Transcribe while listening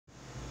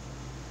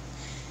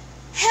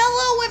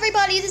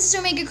everybody, this is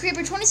Omega Creeper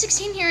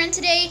 2016 here, and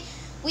today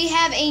we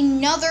have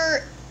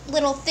another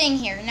little thing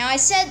here. Now, I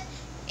said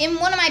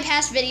in one of my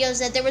past videos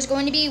that there was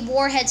going to be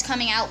Warheads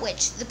coming out,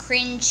 which the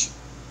cringe,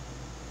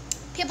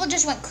 people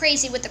just went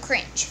crazy with the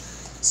cringe.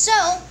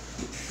 So,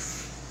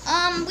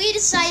 we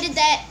decided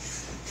that,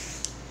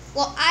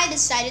 well, I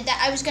decided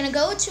that I was going to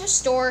go to a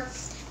store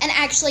and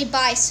actually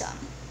buy some.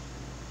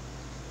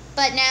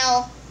 But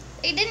now,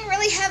 they didn't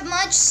really have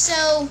much,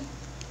 so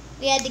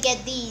we had to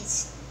get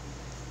these.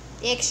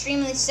 The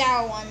extremely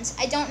sour ones.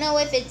 I don't know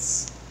if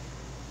it's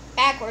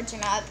backwards or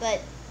not,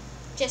 but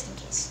just in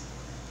case.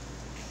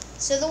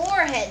 So the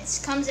Warheads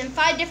comes in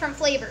 5 different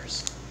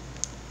flavors.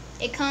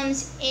 It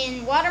comes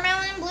in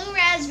watermelon, blue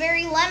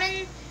raspberry,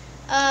 lemon,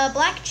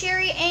 black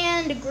cherry,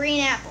 and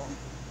green apple.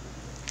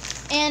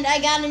 And I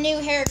got a new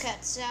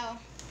haircut, so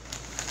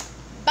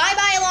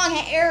bye-bye long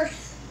hair.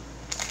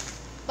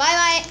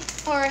 Bye-bye,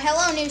 or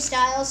hello new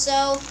style,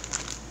 so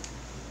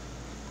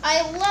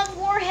I love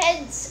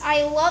Warheads.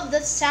 I love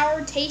the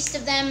sour taste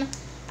of them.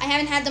 I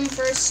haven't had them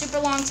for a super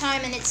long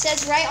time, and it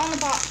says right on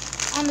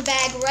the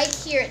bag right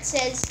here. It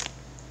says,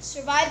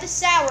 "Survive the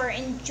sour,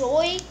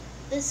 enjoy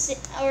the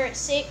survive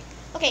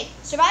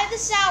the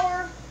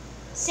sour,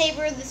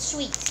 savor the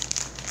sweet."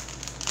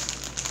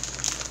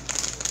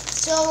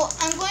 So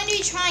I'm going to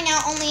be trying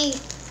out I'll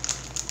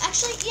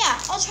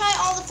try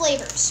all the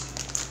flavors.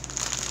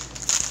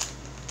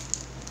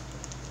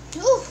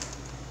 Ooh,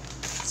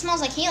 it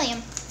smells like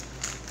helium.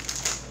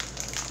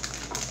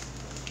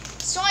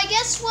 So I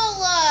guess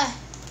we'll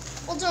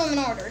do them in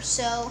order.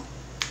 So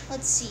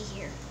let's see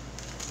here.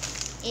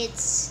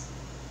 It's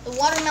the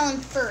watermelon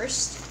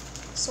first.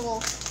 So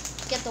we'll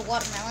get the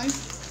watermelon.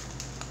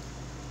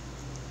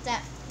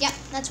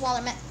 That's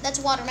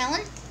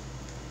watermelon.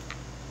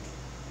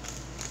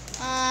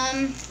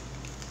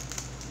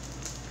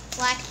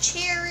 Black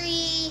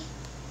cherry,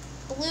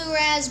 blue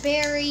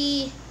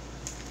raspberry,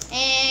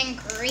 and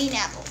green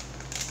apple.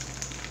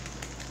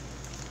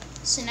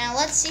 So now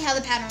let's see how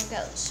the pattern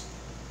goes.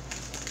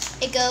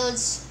 It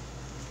goes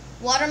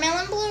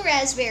watermelon, blue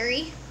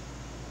raspberry.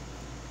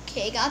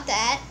 Okay, got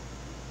that.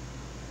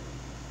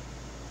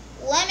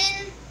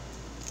 Lemon,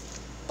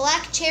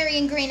 black cherry,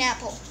 and green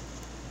apple.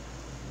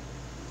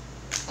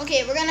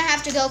 Okay, we're gonna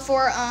have to go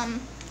for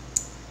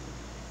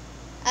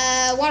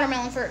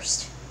watermelon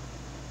first.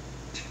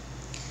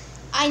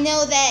 I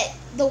know that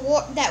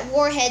that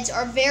Warheads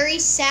are very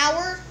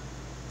sour,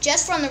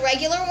 just from the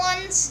regular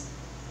ones,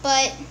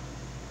 but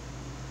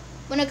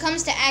when it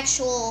comes to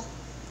actual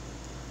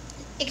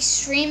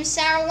extreme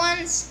sour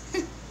ones,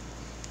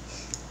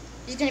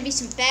 there's gonna be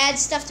some bad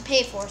stuff to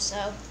pay for,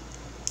 so.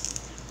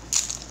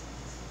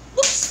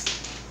 Whoops!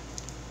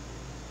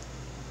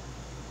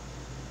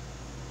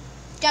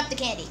 Drop the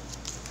candy.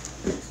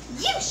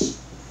 Yeesh!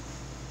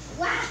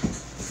 Wow!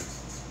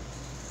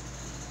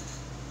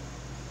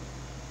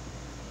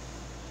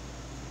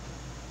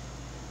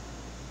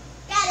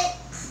 Got it!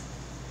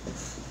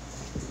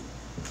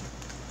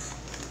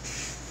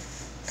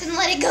 Couldn't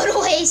let it go to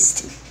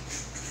waste.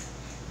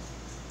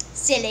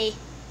 Silly.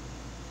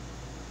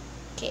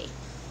 Okay.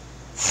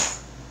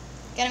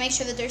 Gotta make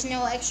sure that there's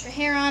no extra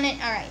hair on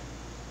it. Alright.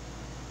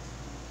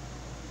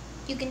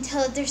 You can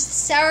tell that there's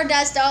sour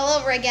dust all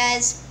over it,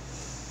 guys.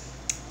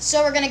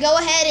 So we're gonna go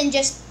ahead and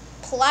just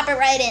plop it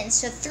right in.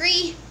 So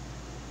 3,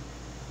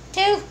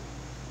 2,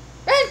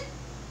 run!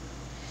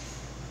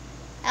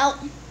 Out.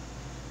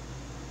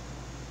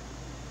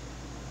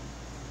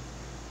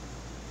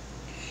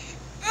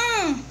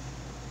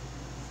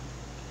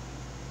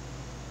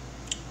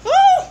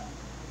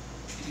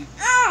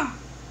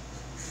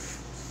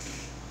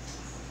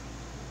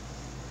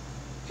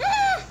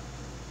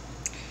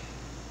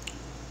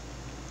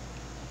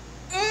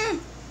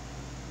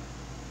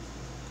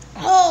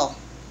 Oh!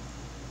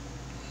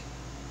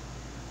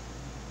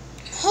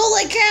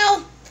 Holy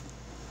cow!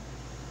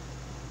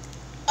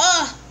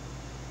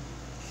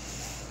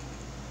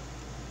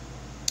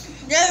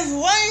 There's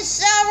one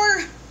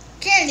sour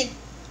candy.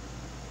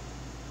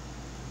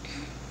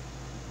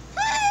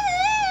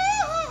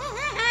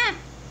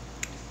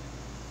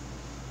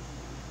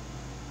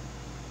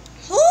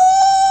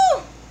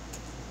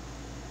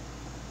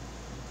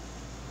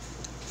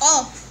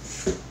 Oh,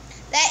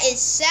 that is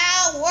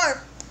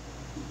sour.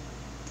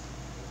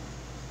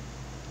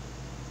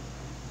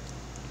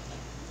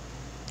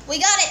 We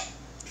got it.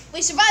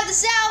 We survived the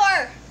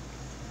sour.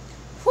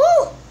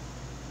 Whew.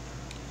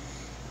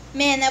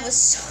 Man, that was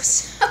so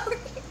sour.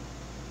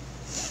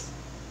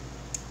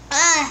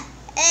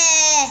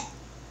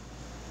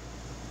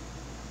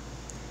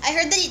 I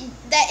heard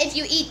that if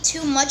you eat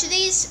too much of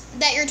these,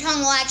 that your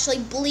tongue will actually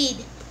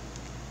bleed.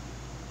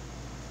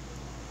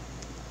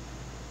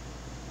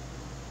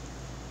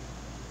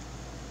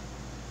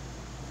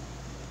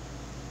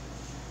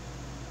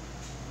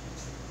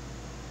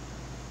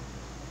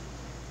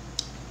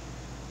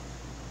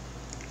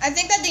 I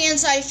think that the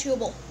inside is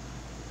chewable.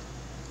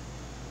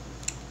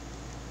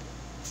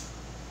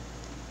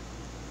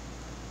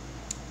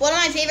 One of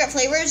my favorite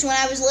flavors when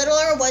I was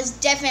littler was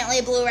definitely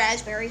blue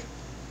raspberry.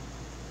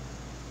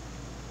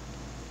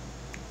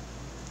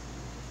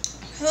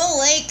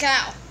 Holy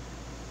cow.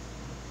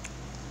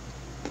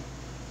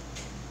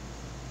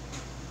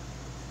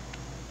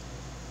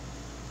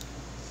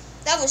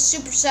 That was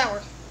super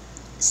sour.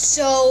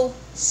 So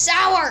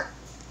sour.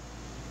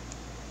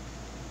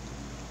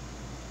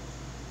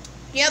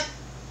 Yep.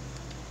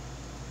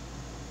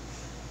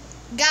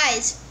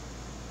 Guys,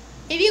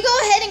 if you go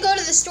ahead and go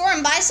to the store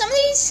and buy some of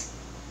these,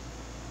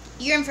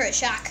 you're in for a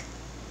shock.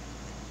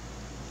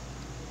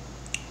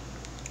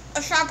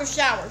 A shock of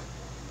sour.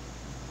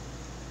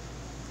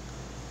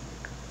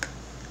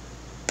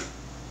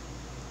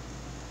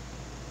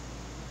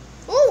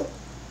 Ooh,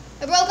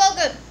 it broke out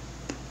good.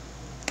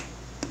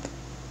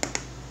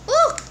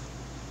 Ooh.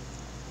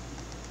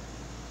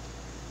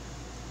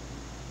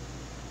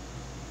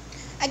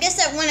 I guess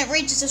that when it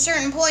reaches a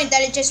certain point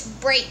that it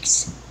just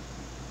breaks.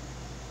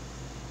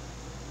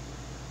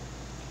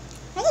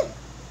 Ooh.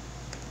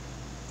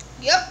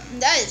 Yep,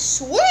 that is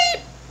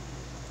sweet.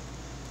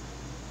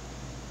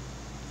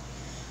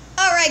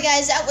 Alright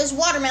guys, that was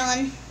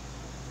watermelon.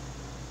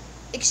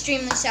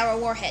 Extremely sour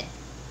Warhead.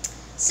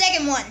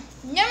 Second one,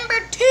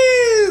 number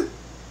 2.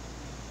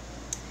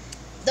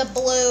 The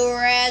blue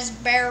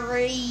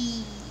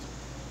raspberry.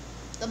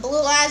 The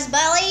blue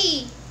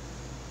raspberry.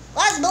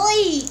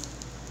 Raspberry.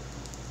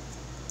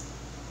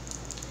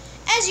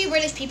 As you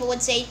British people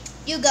would say,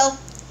 you go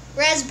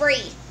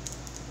raspberry.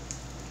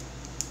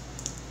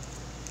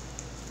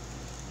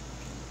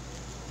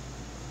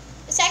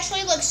 This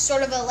actually looks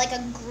sort of like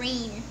a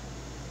green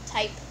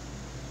type.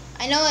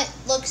 I know it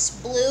looks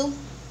blue,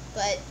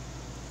 but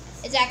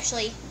it's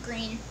actually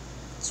green,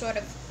 sort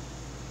of.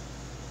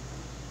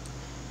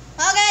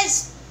 Well,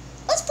 guys,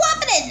 let's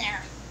plop it in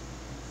there.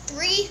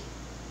 3,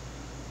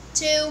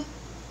 2,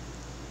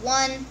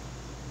 1.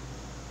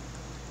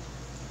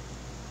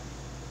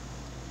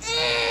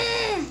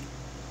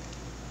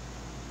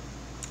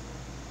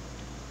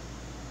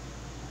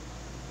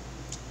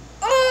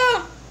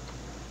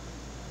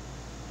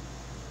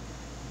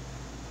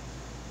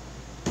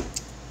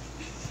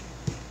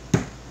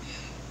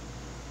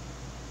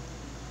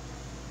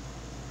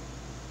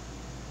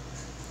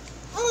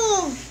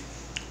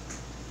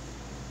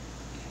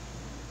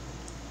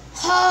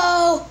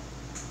 Oh!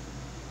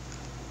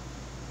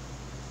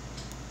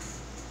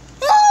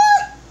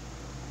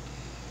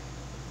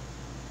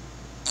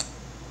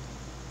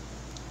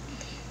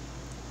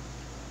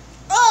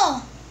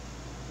 Oh!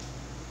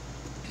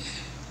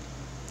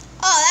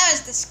 Oh,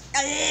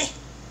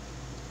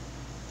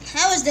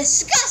 that was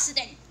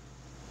disgusting.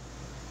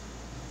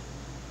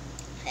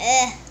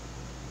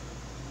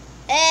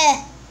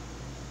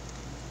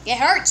 It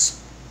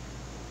hurts.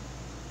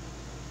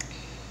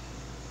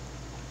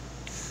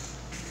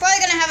 Probably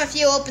gonna have a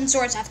few open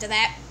sores after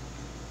that.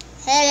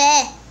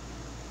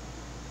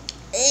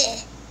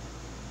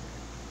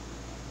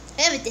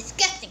 That was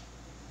disgusting.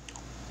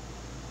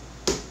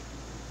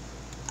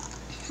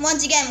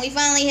 Once again, we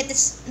finally hit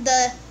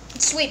the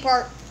sweet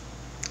part.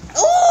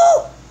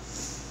 Ooh!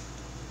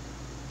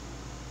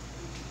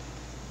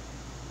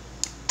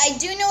 I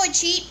do know a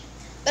cheat,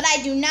 but I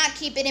do not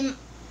keep it in.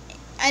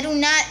 I do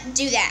not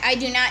do that. I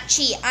do not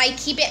cheat. I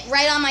keep it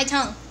right on my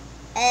tongue.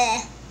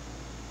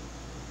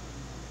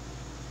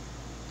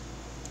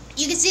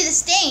 You can see the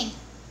stain.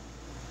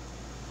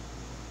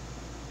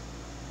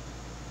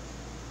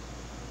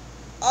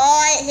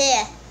 All right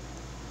here.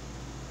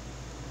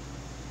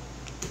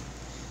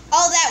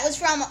 All that was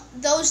from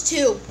those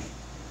two.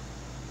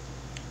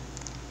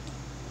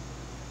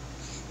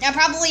 Now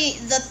probably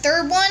the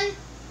third one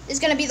is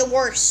going to be the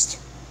worst.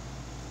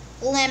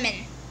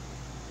 Lemon.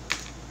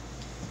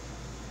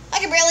 I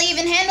can barely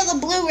even handle the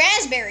blue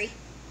raspberry.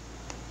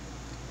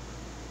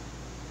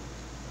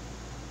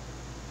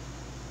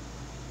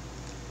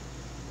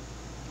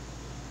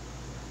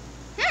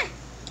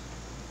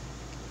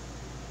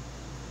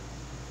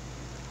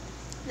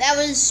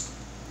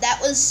 That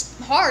was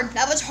hard.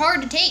 That was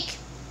hard to take.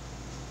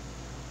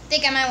 I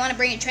think I might want to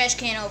bring a trash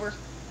can over.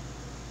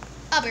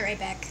 I'll be right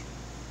back.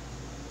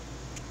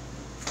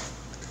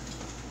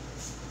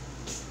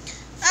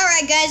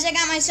 Alright guys, I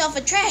got myself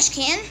a trash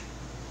can.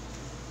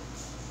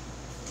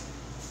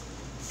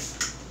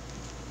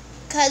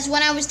 Because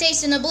when I was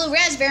tasting the blue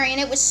raspberry and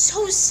it was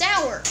so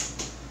sour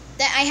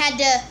that I had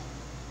to,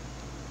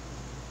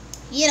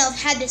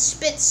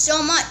 spit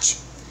so much.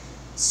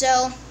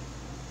 So,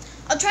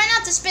 I'll try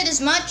not to spit as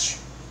much.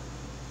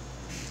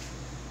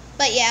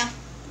 But yeah,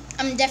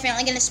 I'm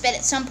definitely going to spit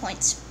at some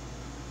points.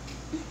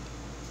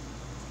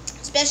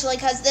 Especially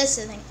because this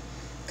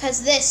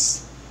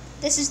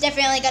is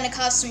definitely going to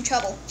cause some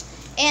trouble.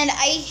 And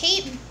I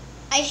hate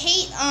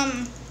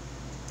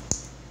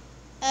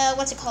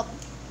what's it called?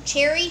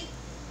 Cherry.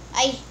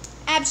 I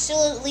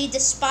absolutely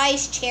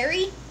despise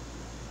cherry.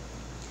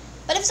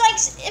 But if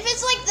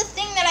it's like the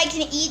thing that I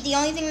can eat, the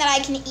only thing that I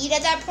can eat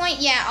at that point,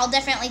 yeah, I'll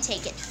definitely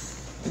take it.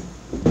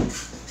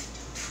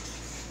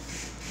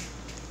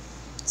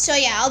 So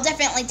yeah, I'll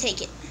definitely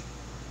take it.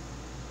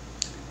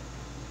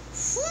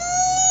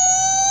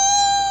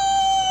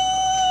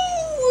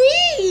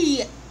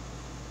 Woo-wee!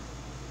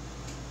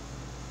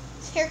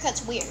 This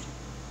haircut's weird.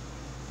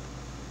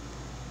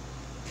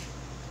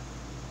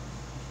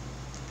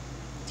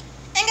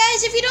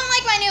 guys, if you don't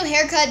like my new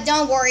haircut,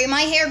 don't worry.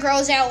 My hair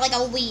grows out like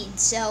a weed,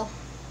 so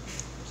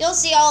you'll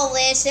see all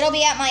this. It'll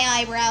be at my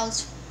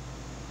eyebrows.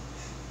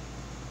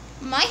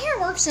 My hair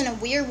works in a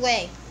weird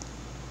way.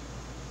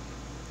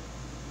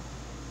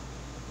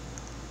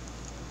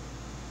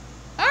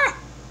 Ah!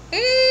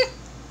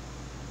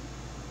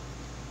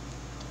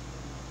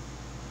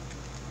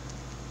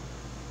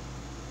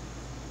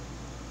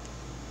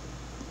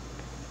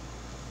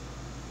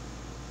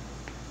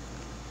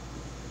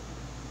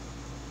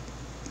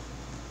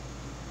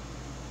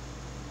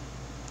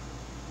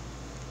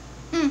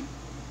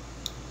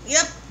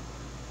 Yep.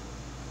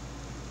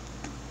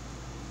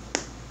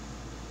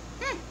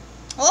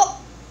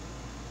 Oh.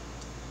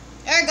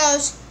 There it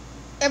goes.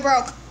 It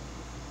broke.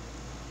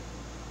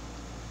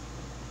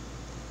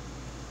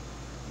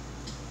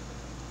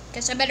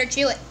 Guess I better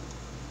chew it.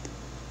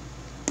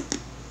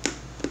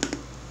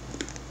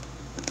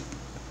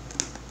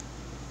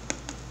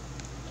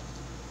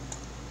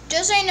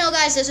 Just so you know,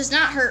 guys, this does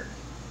not hurt.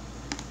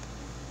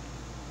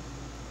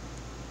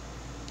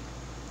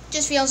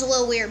 Just feels a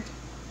little weird.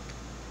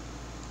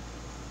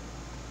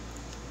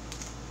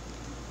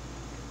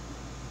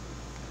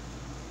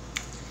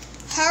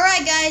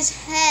 Alright, guys.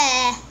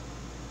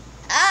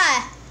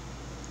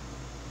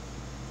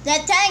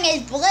 That thing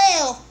is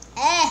blue.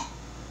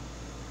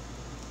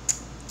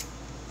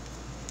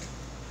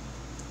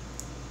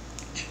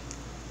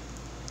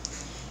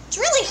 It's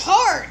really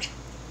hard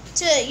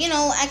to,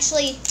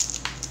 actually.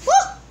 Woo!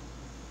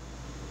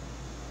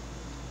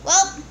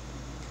 Well,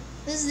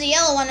 this is the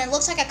yellow one. It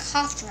looks like a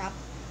cough drop.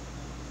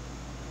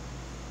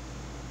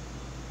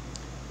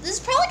 This is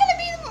probably going to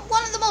be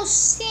one of the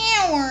most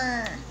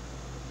sour.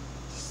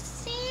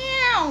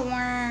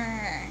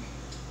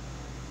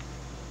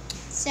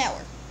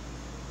 Sour.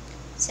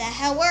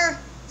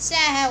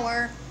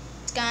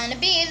 It's gonna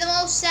be the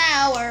most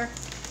sour.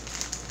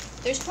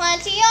 There's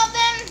plenty of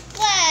them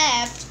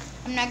left.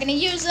 I'm not gonna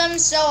use them,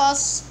 so I'll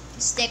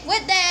stick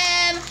with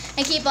them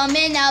and keep them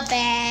in a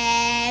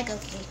bag.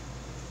 Okay.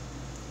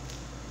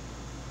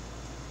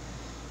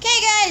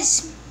 Okay,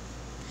 guys.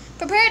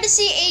 Prepare to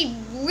see a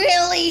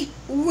really,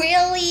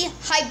 really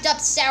hyped up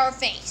sour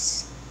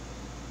face.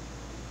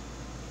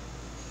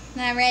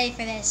 Not ready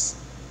for this.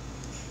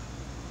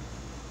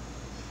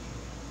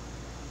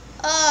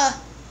 I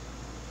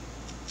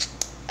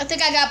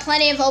think I got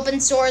plenty of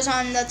open sores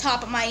on the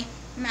top of my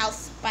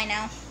mouth by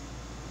now.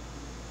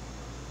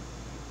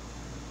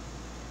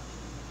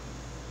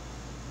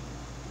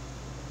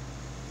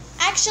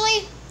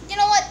 Actually, you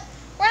know what?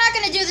 We're not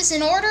going to do this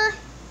in order.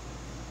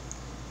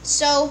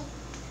 So,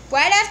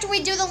 right after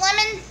we do the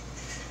lemon,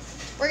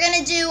 we're going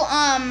to do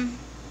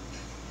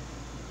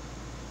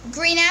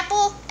green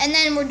apple, and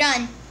then we're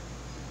done.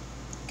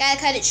 Gotta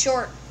cut it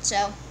short,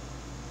 so.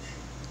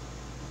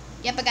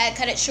 Yep, I gotta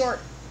cut it short.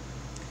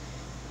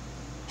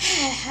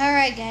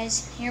 Alright,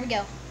 guys, here we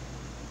go.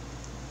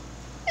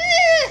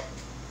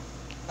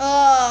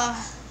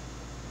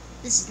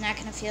 This is not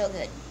gonna feel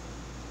good.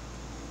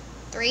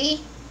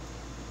 3,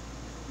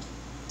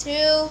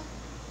 2,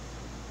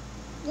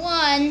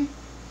 1.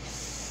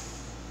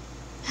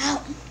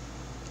 Out.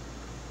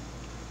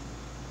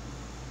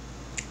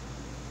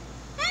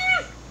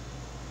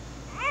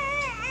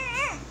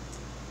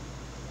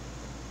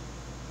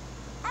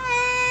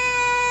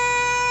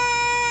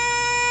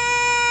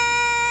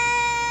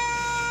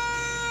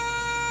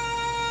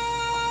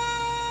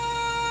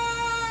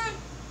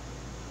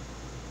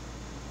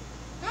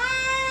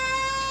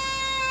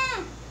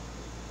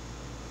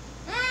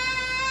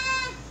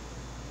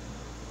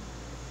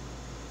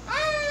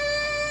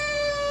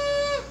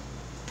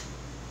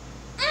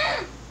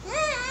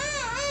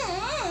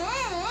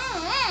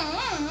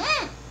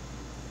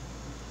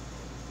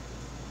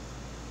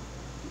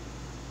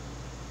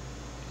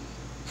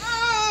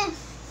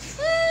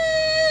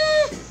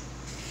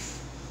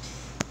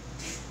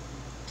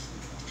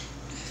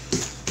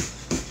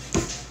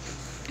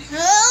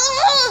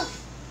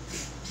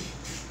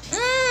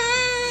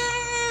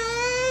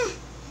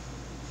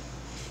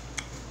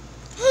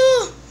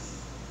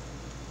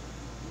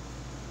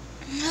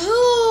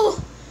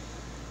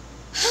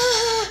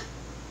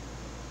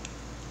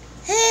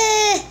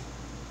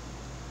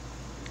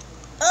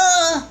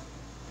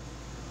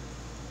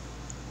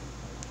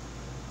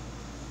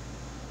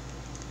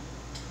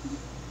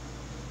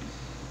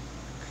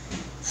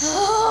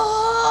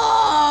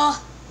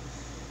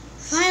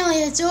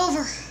 Finally, it's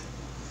over.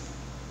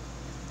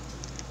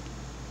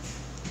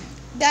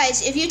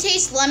 Guys, if you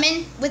taste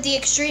lemon with the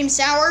extreme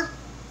sour,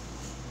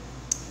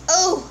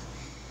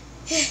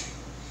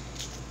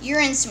 you're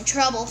in some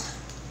trouble.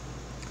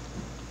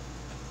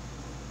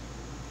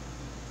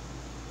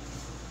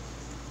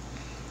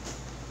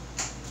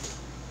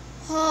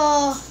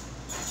 Oh,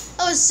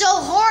 that was so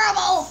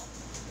horrible.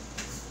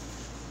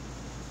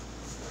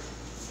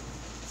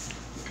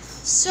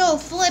 So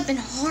flippin'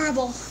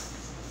 horrible.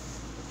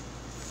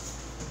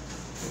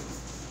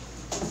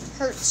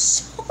 Hurts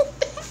so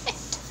bad.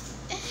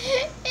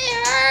 It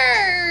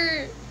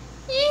hurt.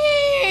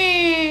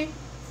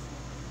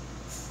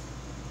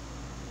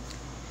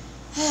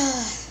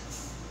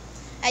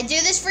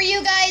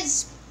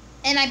 guys,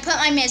 and I put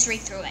my misery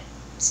through it.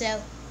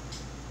 So,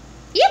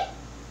 yep.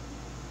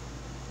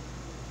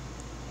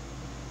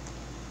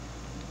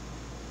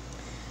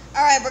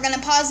 Alright, we're going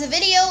to pause the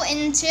video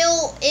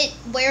until it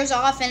wears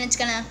off and it's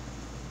going to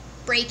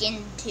break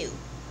in two.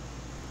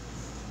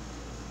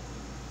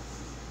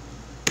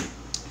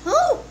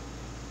 Oh!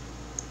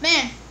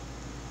 Man.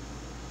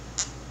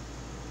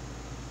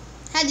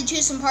 Had to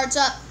chew some parts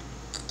up.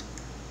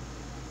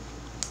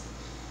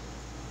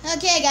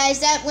 Okay, guys,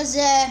 that was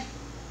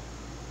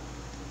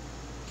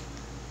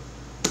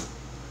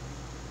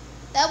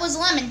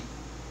lemon.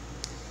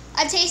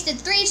 I've tasted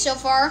 3 so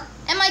far,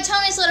 and my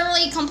tongue is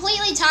literally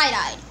completely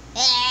tie-dyed.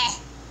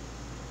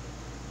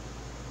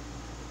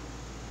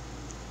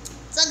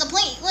 It's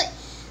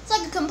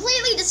like a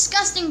completely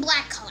disgusting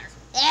black color.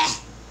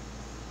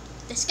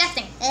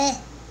 Disgusting.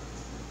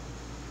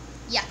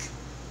 Yuck.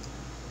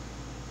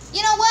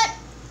 You know what?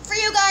 For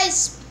you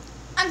guys,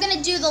 I'm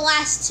gonna do the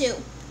last 2.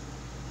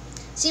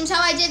 Seems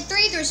how I did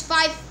 3, there's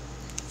 5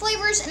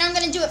 flavors, and I'm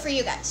gonna do it for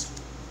you guys.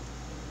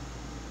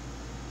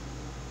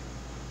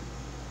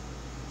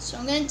 So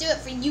I'm gonna do it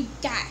for you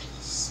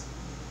guys.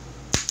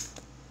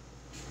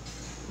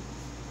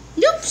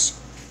 Oops!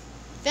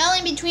 Fell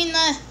in between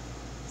the...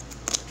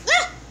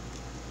 Ah!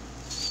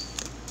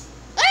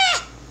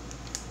 Ah!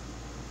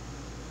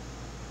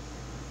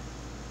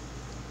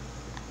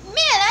 Man,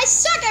 I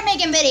suck at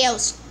making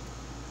videos.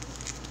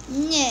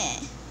 Yeah.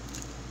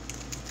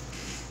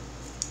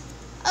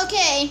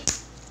 Okay.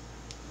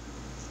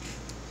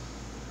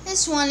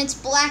 This one, it's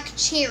black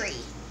cherry.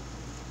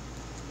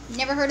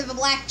 Never heard of a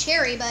black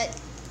cherry, but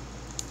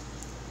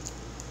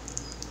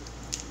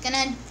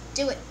gonna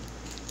do it.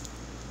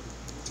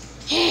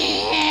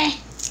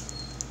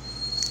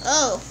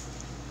 Oh,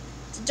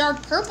 it's a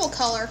dark purple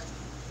color.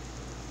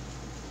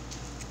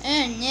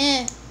 Oh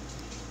no.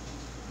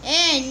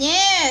 Oh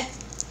no.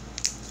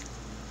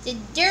 The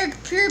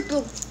dark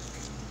purple.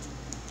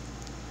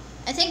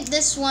 I think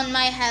this one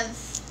might have...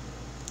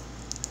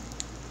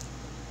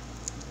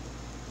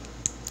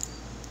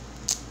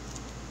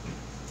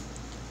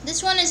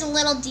 This one is a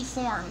little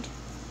deformed.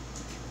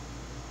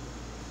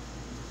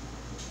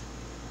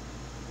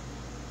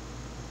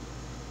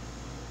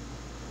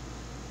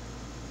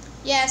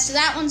 Yeah, so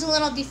that one's a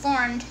little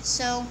deformed,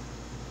 so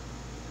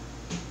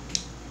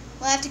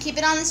we'll have to keep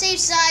it on the safe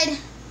side.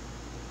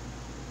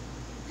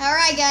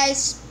 Alright,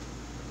 guys.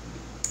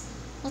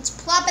 Let's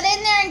plop it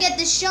in there and get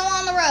this show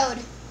on the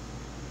road.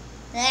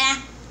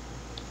 Yeah.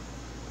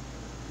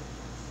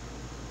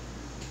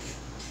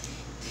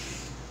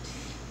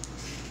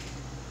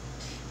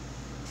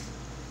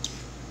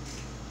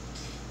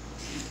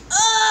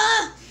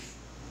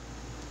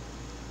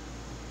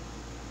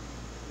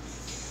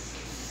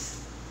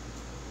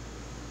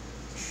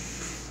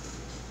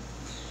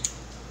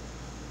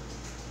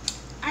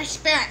 I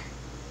spit.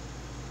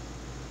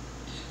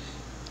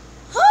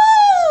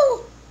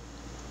 Woo!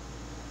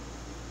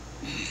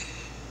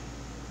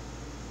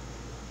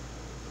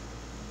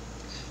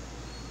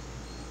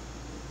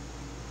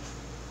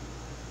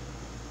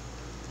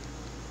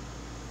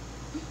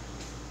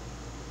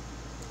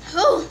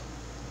 Whew.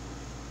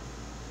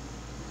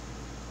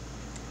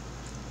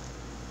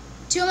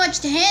 Too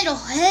much to handle.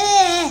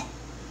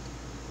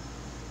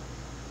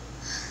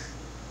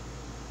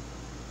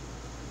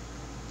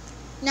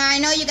 Now, I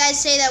know you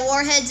guys say that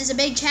Warheads is a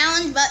big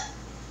challenge, but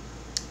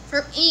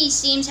for me,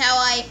 seems how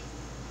I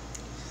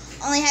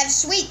only have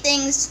sweet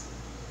things,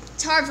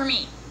 it's hard for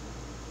me.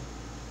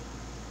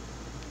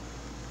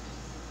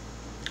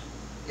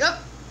 Yep.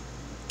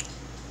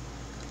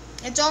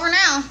 It's over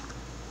now.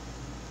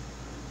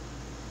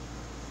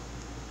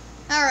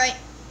 Alright.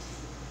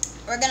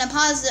 We're going to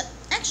pause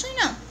the... Actually,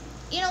 no.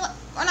 You know what?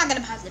 We're not going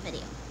to pause the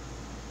video.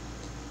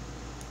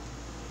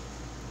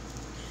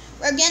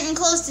 We're getting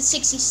close to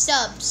 60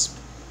 subs.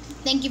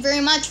 Thank you very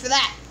much for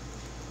that.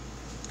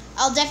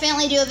 I'll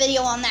definitely do a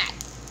video on that.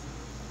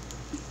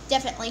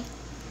 Definitely.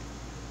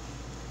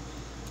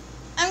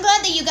 I'm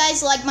glad that you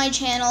guys like my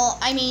channel.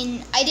 I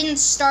mean, I didn't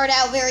start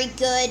out very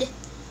good.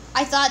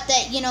 I thought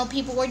that, you know,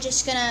 people were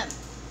just gonna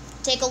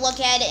take a look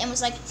at it and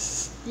was like,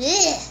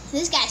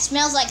 this guy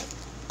smells like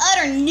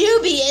utter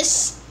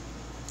noobiest.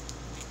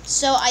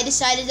 So I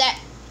decided that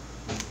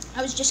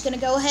I was just gonna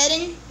go ahead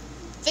and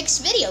fix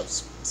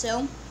videos.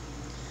 So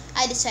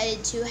I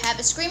decided to have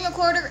a screen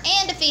recorder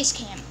and a face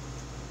cam.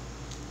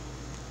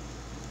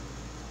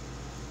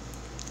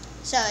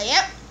 So,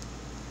 yep.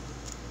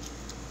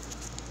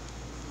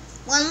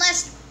 One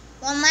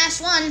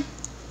last one.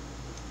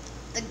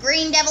 The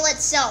green devil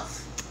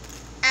itself.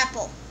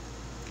 Apple.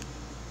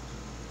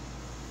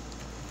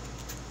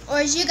 Or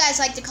as you guys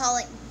like to call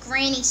it,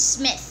 Granny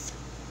Smith.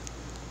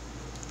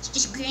 It's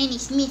just Granny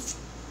Smith.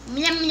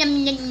 Nom,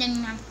 nom, nom,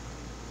 nom, nom.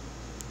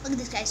 Look at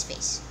this guy's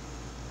face.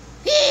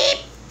 Beep!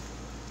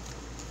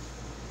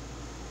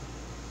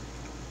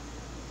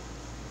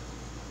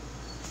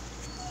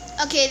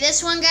 Okay,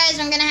 this one, guys,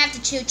 I'm gonna have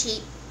to chew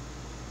cheap.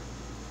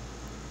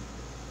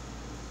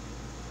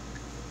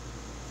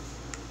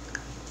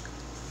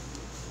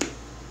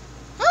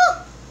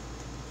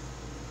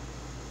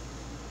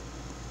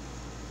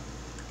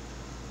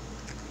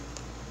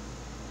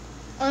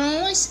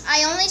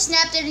 I only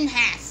snapped it in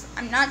half.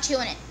 I'm not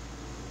chewing it.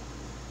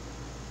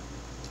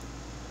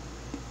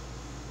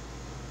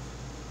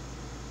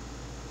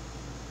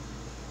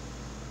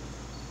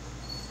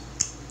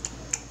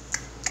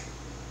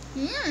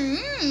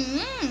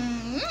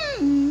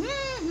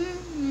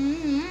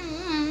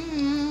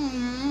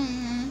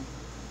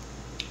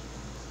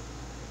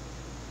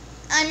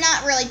 I'm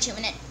not really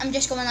chewing it. I'm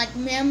just going like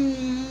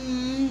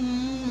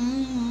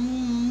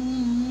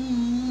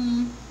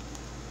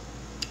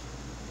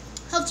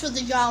helps with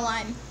the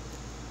jawline.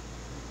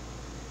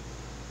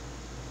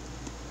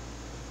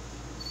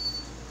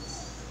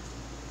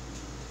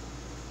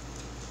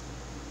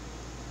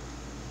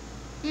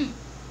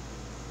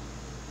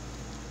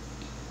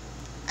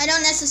 I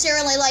don't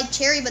necessarily like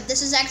cherry, but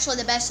this is actually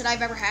the best that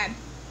I've ever had.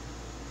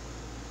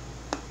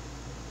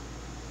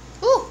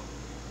 Ooh,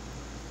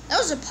 that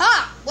was a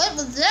pop. What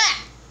was that?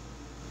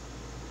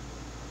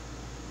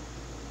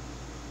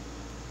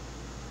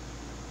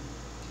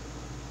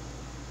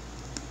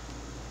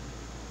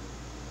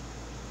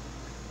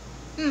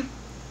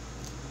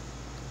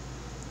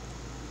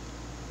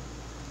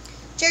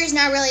 Cherry's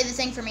not really the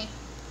thing for me.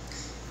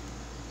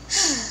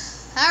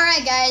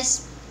 Alright,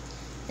 guys.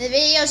 The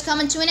video's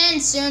coming to an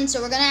end soon,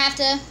 so we're going to have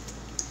to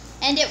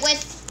end it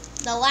with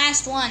the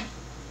last one.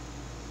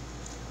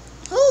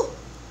 Whew.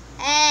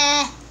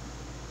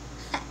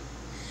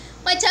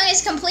 My tongue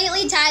is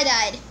completely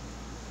tie-dyed.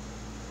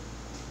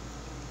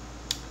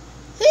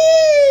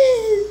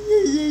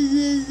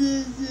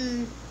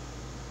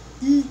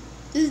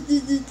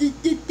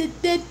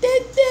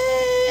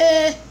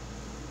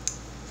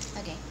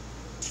 Okay.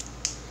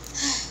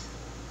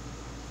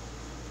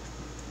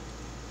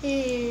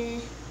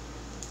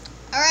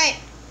 Alright.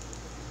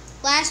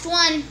 Last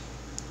one.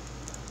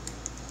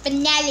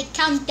 Finale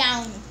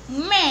countdown.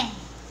 Meh.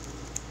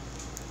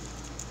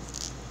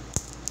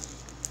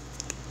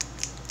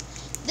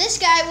 This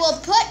guy will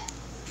put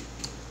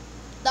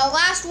the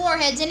last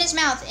warheads in his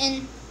mouth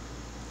in...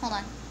 Hold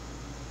on.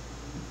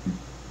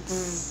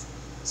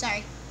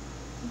 Sorry.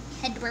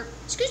 Had to burp.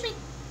 Excuse me.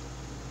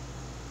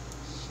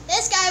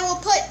 This guy will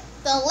put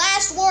the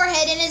last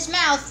warhead in his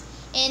mouth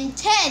in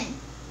 10,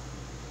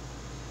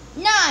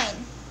 9,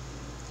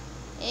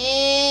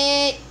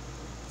 8,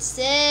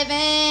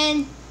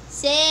 7,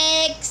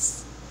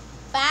 6,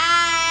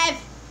 5,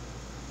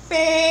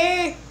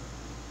 4,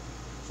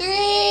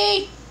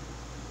 3,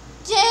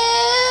 2,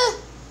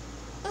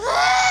 1.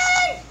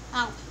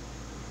 Ow.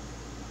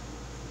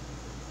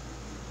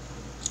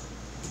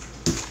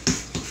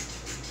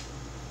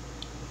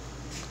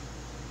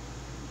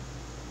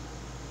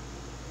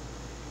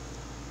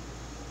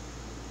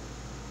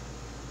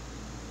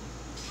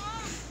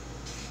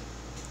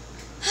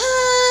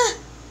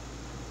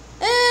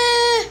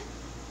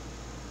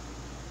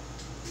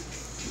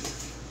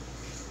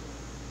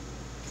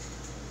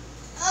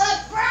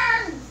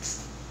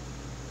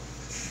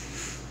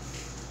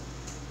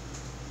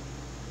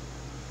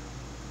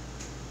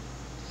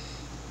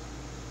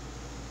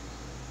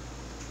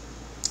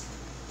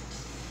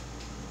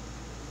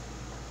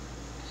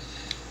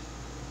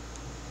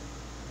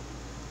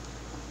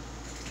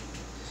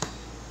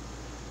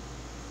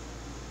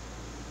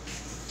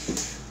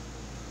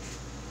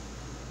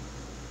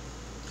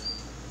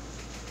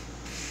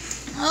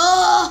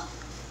 Oh.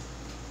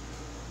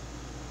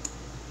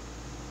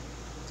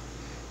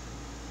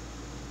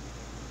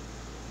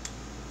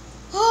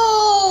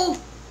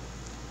 Oh.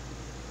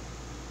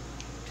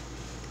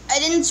 I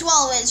didn't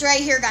swallow it. It's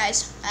right here,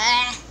 guys.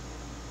 Ah.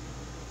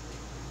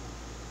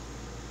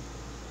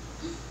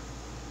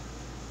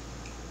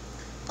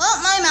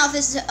 Well, my mouth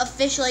is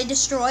officially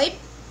destroyed.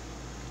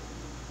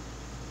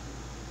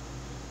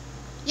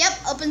 Yep,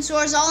 open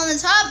sores all on the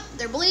top.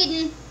 They're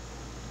bleeding.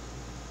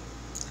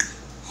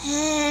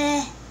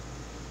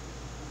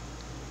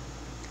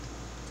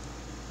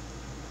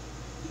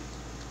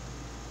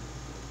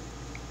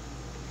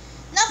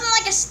 Nothing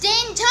like a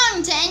stained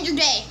tongue to end your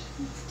day.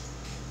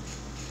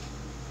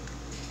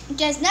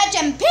 Just not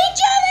some peach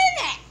in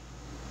that.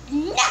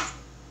 No.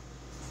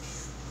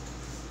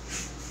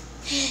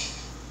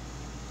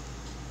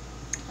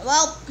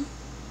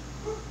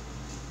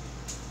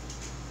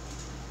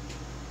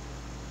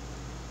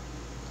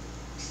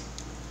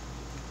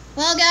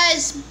 Well,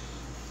 guys,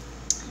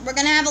 we're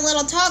gonna have a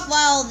little talk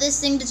while this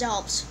thing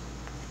dissolves.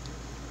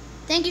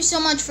 Thank you so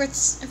much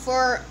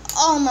for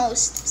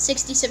almost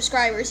 60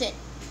 subscribers. It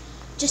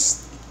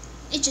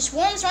just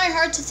warms my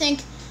heart to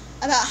think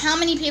about how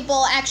many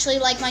people actually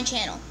like my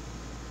channel.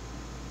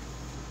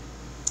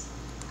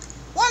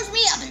 Warms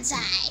me up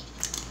inside.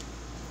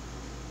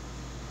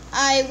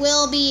 I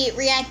will be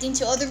reacting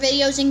to other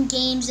videos and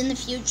games in the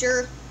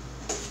future.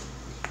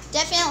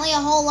 Definitely a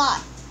whole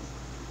lot.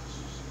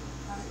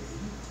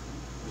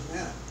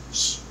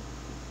 Shh.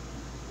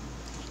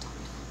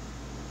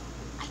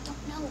 I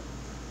don't know.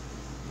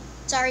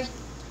 Sorry.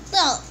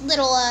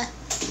 Little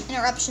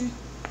interruption.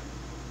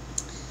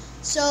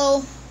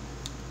 So,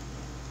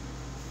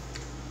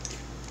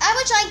 I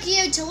would like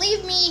you to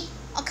leave me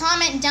a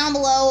comment down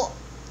below,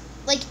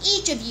 like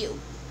each of you,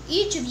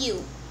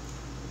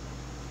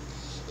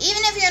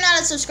 even if you're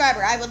not a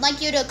subscriber, I would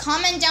like you to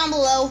comment down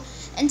below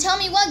and tell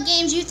me what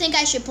games you think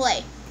I should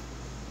play.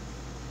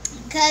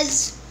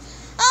 Because,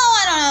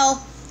 I don't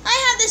know.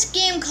 I have this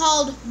game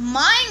called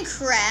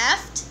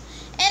Minecraft,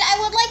 and I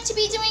would like to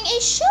be doing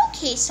a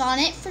showcase on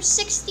it for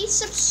 60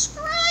 subscribers.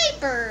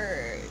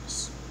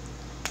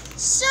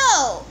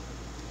 So,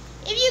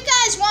 if you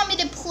guys want me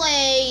to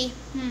play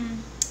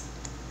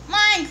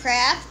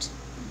Minecraft,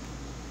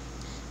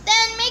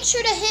 then make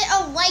sure to hit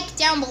a like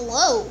down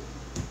below,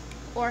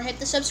 or hit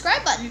the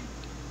subscribe button.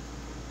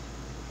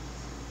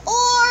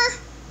 Or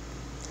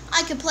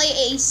I could play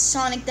a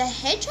Sonic the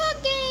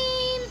Hedgehog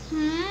game,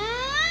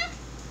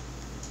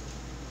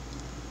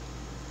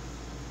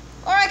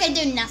 or I could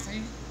do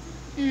nothing.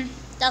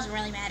 Doesn't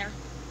really matter.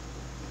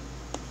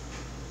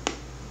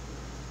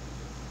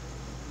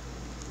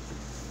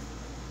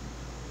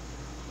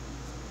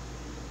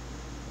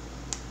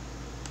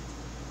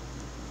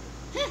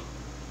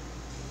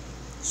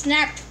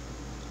 Snapped.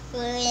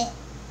 Blech.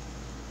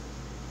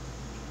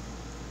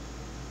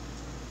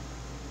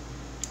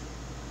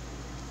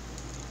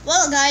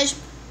 Well, guys,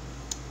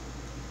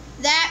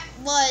 that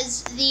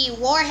was the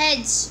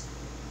Warheads.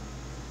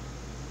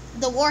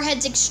 The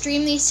Warheads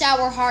Extremely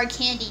Sour Hard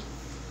Candy.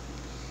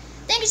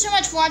 Thank you so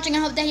much for watching. I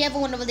hope that you have a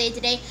wonderful day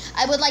today.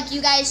 I would like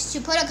you guys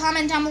to put a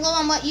comment down below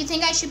on what you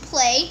think I should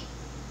play.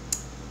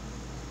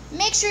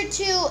 Make sure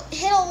to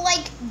hit a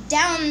like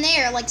down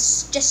there, like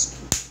just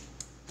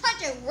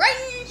punch it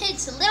right in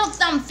its little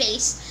thumb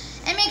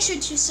face, and make sure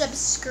to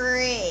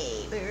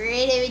subscribe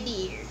right over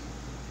there.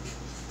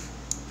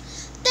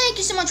 Thank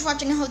you so much for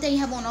watching. I hope that you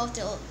have a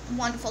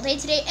wonderful day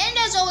today, and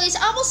as always,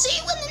 I will see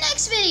you in the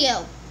next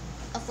video.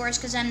 Of course,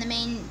 because I'm the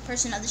main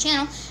person of the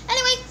channel.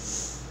 Anyway,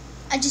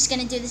 I'm just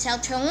going to do this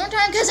outro one more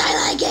time because I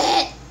like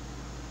it.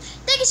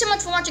 Thank you so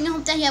much for watching. I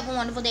hope that you have a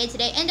wonderful day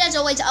today, and as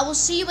always, I will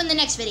see you in the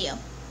next video.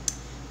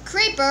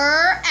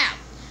 Creeper out.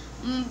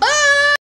 Bye.